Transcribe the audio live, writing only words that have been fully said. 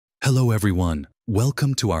Hello everyone,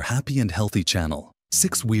 welcome to our Happy and Healthy channel,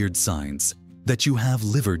 6 weird signs that you have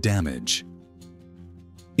liver damage.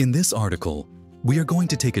 In this article, we are going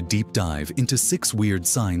to take a deep dive into 6 weird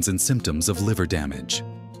signs and symptoms of liver damage.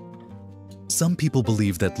 Some people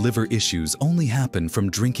believe that liver issues only happen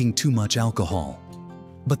from drinking too much alcohol,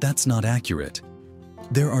 but that's not accurate.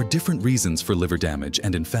 There are different reasons for liver damage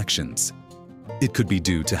and infections. It could be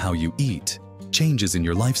due to how you eat, changes in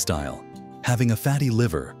your lifestyle, having a fatty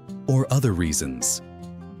liver, or other reasons.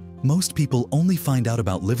 Most people only find out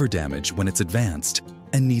about liver damage when it's advanced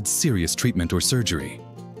and needs serious treatment or surgery.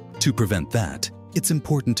 To prevent that, it's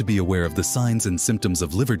important to be aware of the signs and symptoms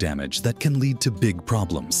of liver damage that can lead to big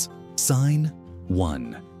problems. Sign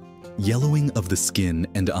 1. Yellowing of the skin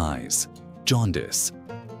and eyes, jaundice.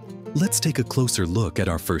 Let's take a closer look at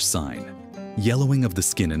our first sign, yellowing of the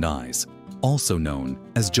skin and eyes, also known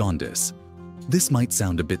as jaundice. This might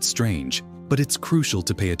sound a bit strange, but it's crucial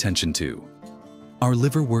to pay attention to. Our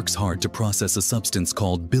liver works hard to process a substance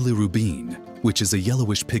called bilirubin, which is a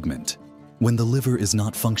yellowish pigment. When the liver is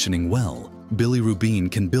not functioning well,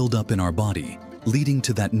 bilirubin can build up in our body, leading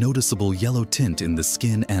to that noticeable yellow tint in the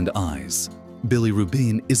skin and eyes.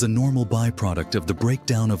 Bilirubin is a normal byproduct of the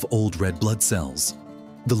breakdown of old red blood cells.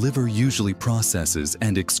 The liver usually processes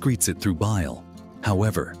and excretes it through bile.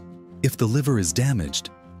 However, if the liver is damaged,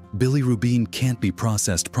 bilirubin can't be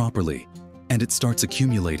processed properly, and it starts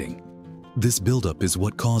accumulating. This buildup is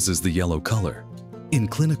what causes the yellow color. In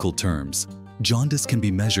clinical terms, jaundice can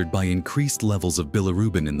be measured by increased levels of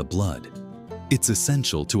bilirubin in the blood. It's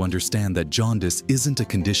essential to understand that jaundice isn't a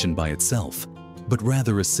condition by itself, but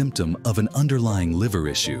rather a symptom of an underlying liver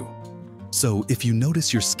issue. So if you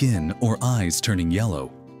notice your skin or eyes turning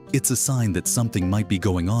yellow, it's a sign that something might be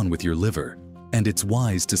going on with your liver, and it's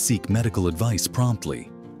wise to seek medical advice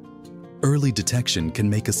promptly. Early detection can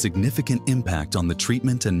make a significant impact on the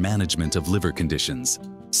treatment and management of liver conditions.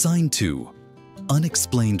 Sign 2.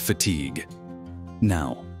 Unexplained fatigue.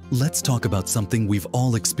 Now, let's talk about something we've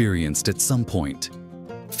all experienced at some point: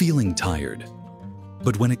 feeling tired.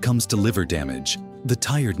 But when it comes to liver damage, the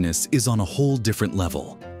tiredness is on a whole different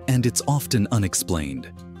level, and it's often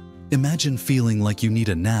unexplained. Imagine feeling like you need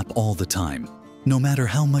a nap all the time, no matter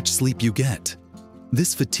how much sleep you get.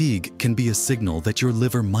 This fatigue can be a signal that your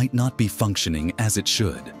liver might not be functioning as it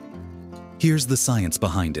should. Here's the science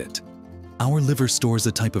behind it. Our liver stores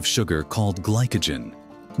a type of sugar called glycogen,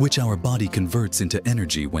 which our body converts into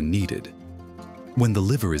energy when needed. When the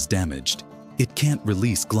liver is damaged, it can't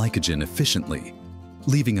release glycogen efficiently,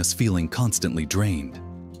 leaving us feeling constantly drained.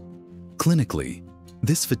 Clinically,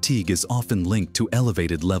 this fatigue is often linked to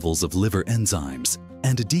elevated levels of liver enzymes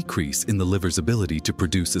and a decrease in the liver's ability to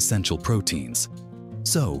produce essential proteins.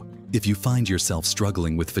 So, if you find yourself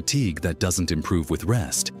struggling with fatigue that doesn't improve with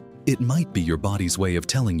rest, it might be your body's way of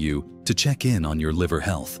telling you to check in on your liver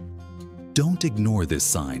health. Don't ignore this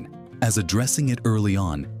sign, as addressing it early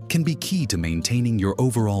on can be key to maintaining your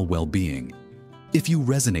overall well-being. If you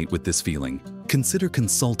resonate with this feeling, consider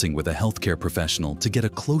consulting with a healthcare professional to get a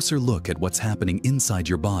closer look at what's happening inside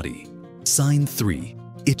your body. Sign 3.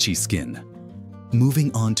 Itchy skin.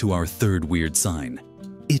 Moving on to our third weird sign,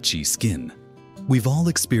 itchy skin. We've all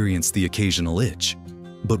experienced the occasional itch,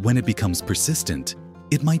 but when it becomes persistent,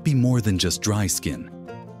 it might be more than just dry skin.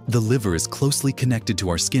 The liver is closely connected to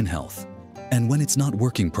our skin health, and when it's not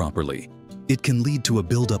working properly, it can lead to a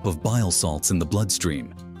buildup of bile salts in the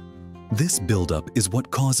bloodstream. This buildup is what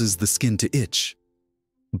causes the skin to itch.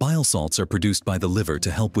 Bile salts are produced by the liver to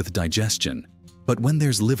help with digestion, but when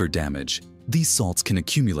there's liver damage, these salts can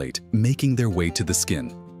accumulate, making their way to the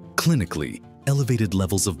skin. Clinically, elevated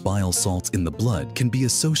levels of bile salts in the blood can be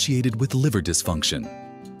associated with liver dysfunction.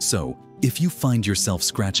 So, if you find yourself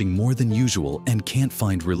scratching more than usual and can't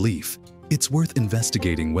find relief, it's worth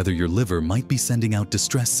investigating whether your liver might be sending out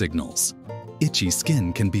distress signals. Itchy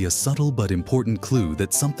skin can be a subtle but important clue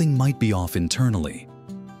that something might be off internally.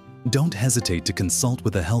 Don't hesitate to consult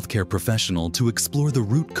with a healthcare professional to explore the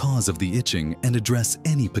root cause of the itching and address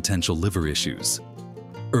any potential liver issues.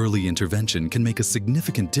 Early intervention can make a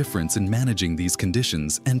significant difference in managing these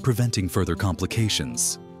conditions and preventing further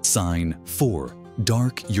complications. Sign 4.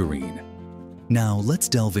 Dark urine. Now let's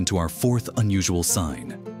delve into our fourth unusual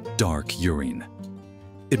sign, dark urine.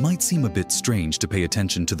 It might seem a bit strange to pay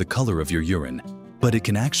attention to the color of your urine, but it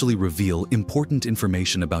can actually reveal important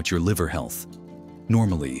information about your liver health.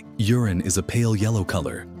 Normally, urine is a pale yellow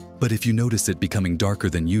color, but if you notice it becoming darker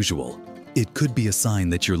than usual, it could be a sign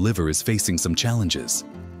that your liver is facing some challenges.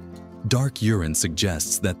 Dark urine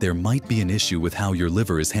suggests that there might be an issue with how your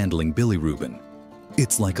liver is handling bilirubin.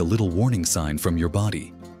 It's like a little warning sign from your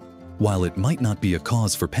body. While it might not be a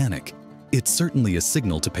cause for panic, it's certainly a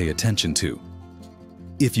signal to pay attention to.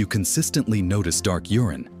 If you consistently notice dark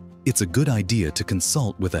urine, it's a good idea to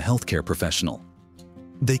consult with a healthcare professional.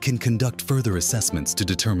 They can conduct further assessments to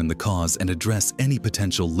determine the cause and address any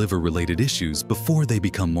potential liver-related issues before they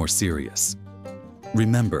become more serious.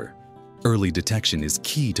 Remember, early detection is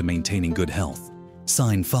key to maintaining good health.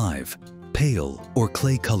 Sign 5. Pale or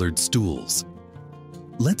clay-colored stools.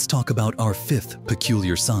 Let's talk about our 5th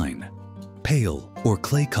peculiar sign, pale or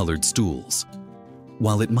clay-colored stools.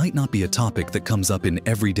 While it might not be a topic that comes up in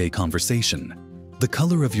everyday conversation, the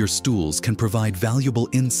color of your stools can provide valuable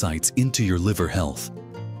insights into your liver health.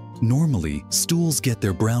 Normally, stools get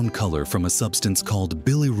their brown color from a substance called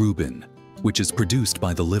bilirubin, which is produced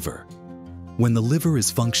by the liver. When the liver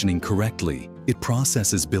is functioning correctly, it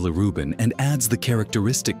processes bilirubin and adds the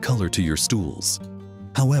characteristic color to your stools.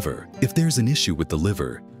 However, if there's an issue with the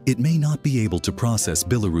liver, it may not be able to process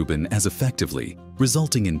bilirubin as effectively,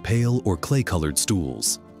 resulting in pale or clay-colored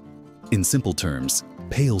stools. In simple terms,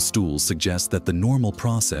 pale stools suggest that the normal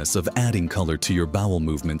process of adding color to your bowel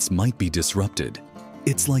movements might be disrupted.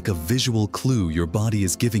 It's like a visual clue your body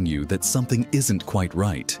is giving you that something isn't quite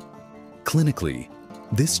right. Clinically,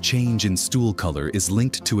 this change in stool color is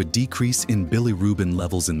linked to a decrease in bilirubin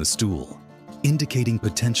levels in the stool, indicating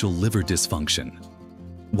potential liver dysfunction.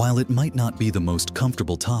 While it might not be the most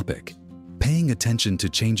comfortable topic, paying attention to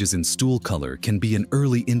changes in stool color can be an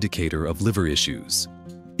early indicator of liver issues.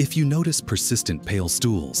 If you notice persistent pale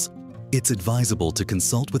stools, it's advisable to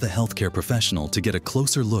consult with a healthcare professional to get a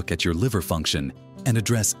closer look at your liver function and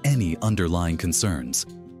address any underlying concerns.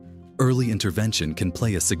 Early intervention can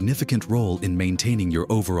play a significant role in maintaining your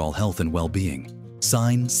overall health and well-being.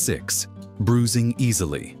 Sign 6. Bruising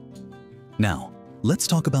easily. Now, let's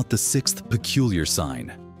talk about the 6th peculiar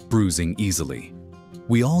sign, bruising easily.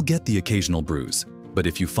 We all get the occasional bruise, but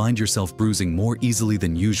if you find yourself bruising more easily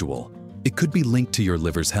than usual, it could be linked to your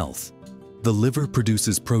liver's health. The liver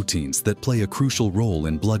produces proteins that play a crucial role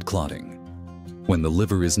in blood clotting. When the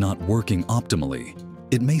liver is not working optimally,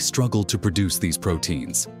 it may struggle to produce these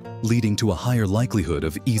proteins, leading to a higher likelihood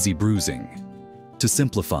of easy bruising. To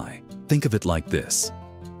simplify, think of it like this.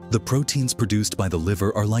 The proteins produced by the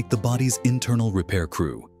liver are like the body's internal repair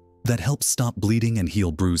crew that helps stop bleeding and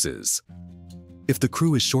heal bruises. If the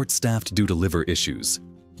crew is short-staffed due to liver issues,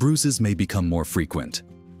 bruises may become more frequent.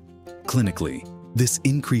 Clinically, this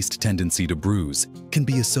increased tendency to bruise can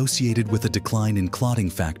be associated with a decline in clotting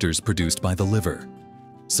factors produced by the liver.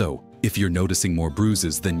 So, if you're noticing more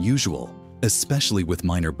bruises than usual, especially with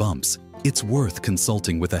minor bumps, it's worth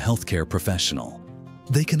consulting with a healthcare professional.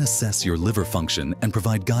 They can assess your liver function and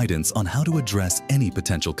provide guidance on how to address any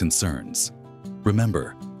potential concerns.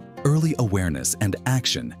 Remember, early awareness and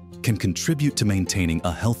action can contribute to maintaining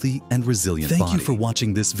a healthy and resilient body. Thank you for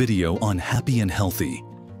watching this video on Happy and Healthy.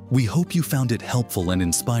 We hope you found it helpful and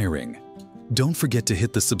inspiring. Don't forget to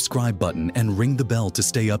hit the subscribe button and ring the bell to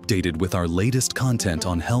stay updated with our latest content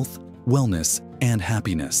on health, wellness, and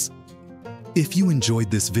happiness. If you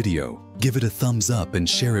enjoyed this video, give it a thumbs up and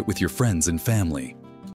share it with your friends and family.